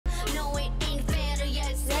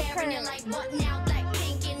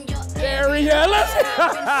There we go.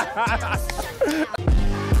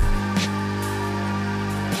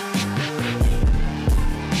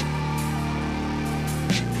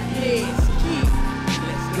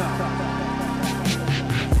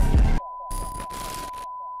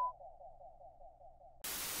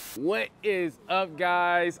 What is up,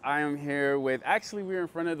 guys? I am here with, actually we're in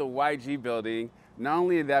front of the YG building. Not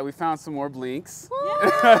only that, we found some more blinks.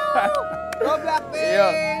 Go BLACKPINK!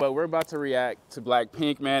 Yeah, but we're about to react to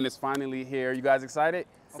BLACKPINK, man. It's finally here. You guys excited?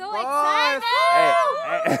 So excited! Hey,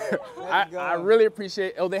 I really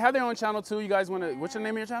appreciate. Oh, they have their own channel too. You guys want to? What's the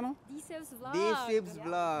name of your channel? BRISxLIFE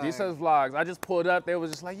vlog. BRISXLIFE vlogs. I just pulled up. They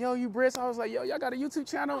was just like, yo, you Bris. I was like, yo, y'all got a YouTube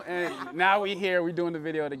channel, and now we here. We doing the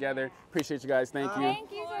video together. Appreciate you guys. Thank you.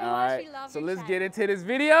 Thank you so All much. right. We love So your let's channel. get into this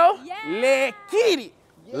video. Yeah. Let's get it.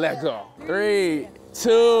 Yeah. Let's go. 3,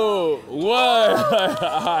 2, 1. All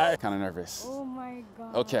right. Kind of nervous. Oh my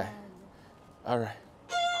god. Okay. All right.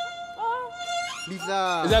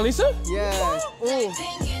 Lisa. Is that Lisa? Yes. Oh.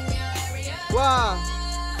 Wow.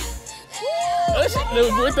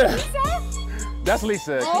 With the, that's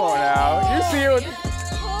Lisa. Come on now. You see her with the,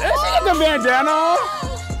 she got the bandana on.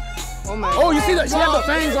 Oh my Oh, you see that? She had the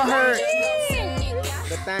fangs on her.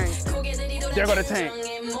 The tank. There go the tank.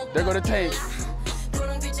 There go the tank.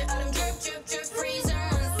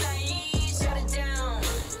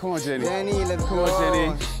 Come on, Jenny. Jenny, let's Come go. on, Jenny.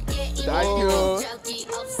 The IQ.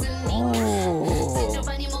 Oh.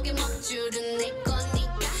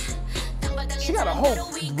 She got a whole.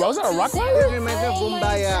 Bro, is that a rock It wire? reminds me of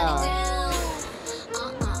Bumbaya.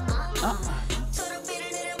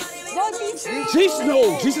 No,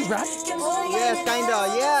 Jesus rap. Yes, kinda,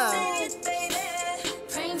 yeah.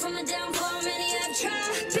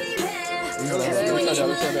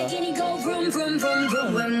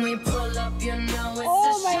 Oh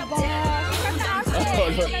my god.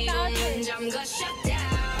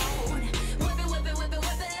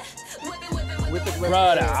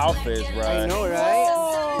 Bro, the outfits, bro. I know, right?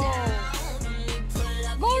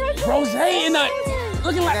 Rose in the,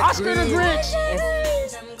 looking like Oscar the Grinch.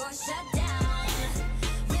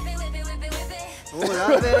 Oh,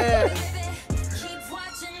 love it.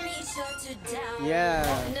 Yeah.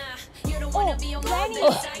 Oh, Granny,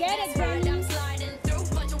 get it, Granny.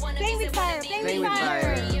 Playing with fire, Playing with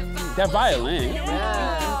fire. That violin.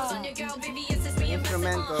 Yeah.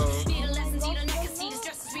 Instrumental.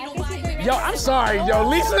 Yo, I'm sorry, yo,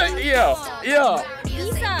 Lisa, yo.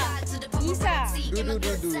 Lisa.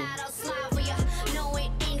 Do.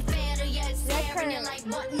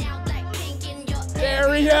 There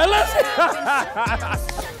we go.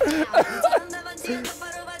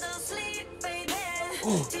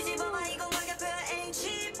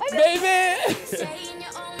 Baby.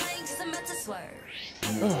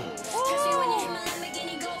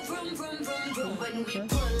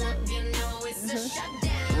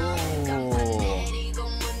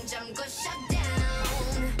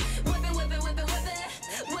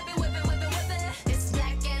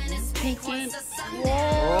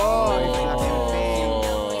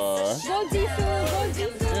 Go Jisoo,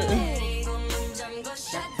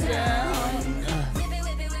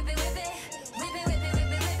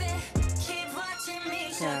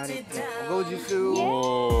 Go Jisoo.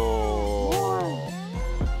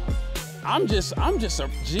 I'm just a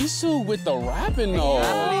Jisoo with the rapping though.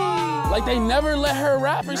 Like they never let her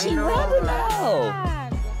rap and she rapping now.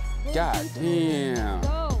 God damn.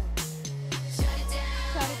 Go. Shut it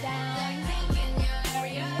down.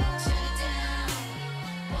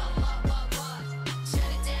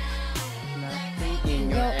 In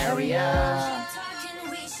your area.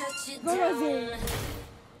 Go Rosie.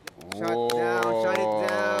 Shut it down.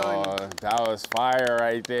 That was fire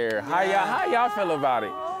right there. How y'all feel about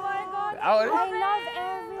it? Oh my god. I love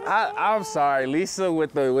everything. I'm sorry, Lisa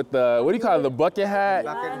with the what do you call it, the bucket hat?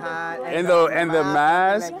 Bucket hat. And the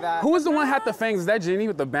mask. like that. Who was the one had the fangs? Is that Jenny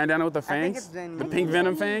with the bandana with the think fangs? it's Jenny. The pink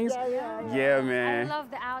venom fangs? Yeah, I man. love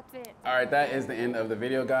the outfit. All right, that is the end of the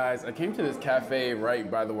video, guys. I came to this cafe right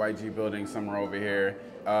by the YG building, somewhere over here.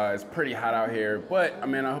 It's pretty hot out here, but I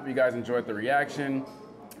mean, I hope you guys enjoyed the reaction.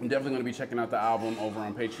 I'm definitely gonna be checking out the album over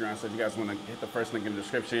on Patreon, so if you guys wanna hit the first link in the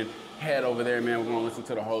description, head over there, man. We're gonna listen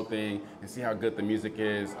to the whole thing and see how good the music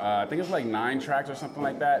is. I think it's like 9 tracks or something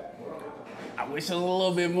like that. I wish it was a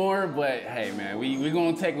little bit more, but hey, man, we're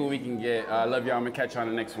gonna take what we can get. I love y'all. I'm gonna catch you on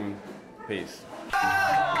the next one. Peace.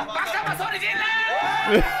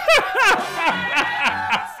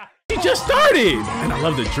 He just started, and I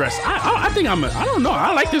love the dress. I think I don't know.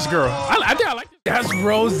 I like this girl. I think I like. That's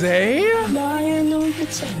Rose.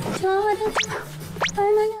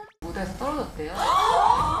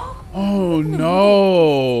 Oh Oh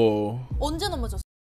no. 언제 넘어졌어?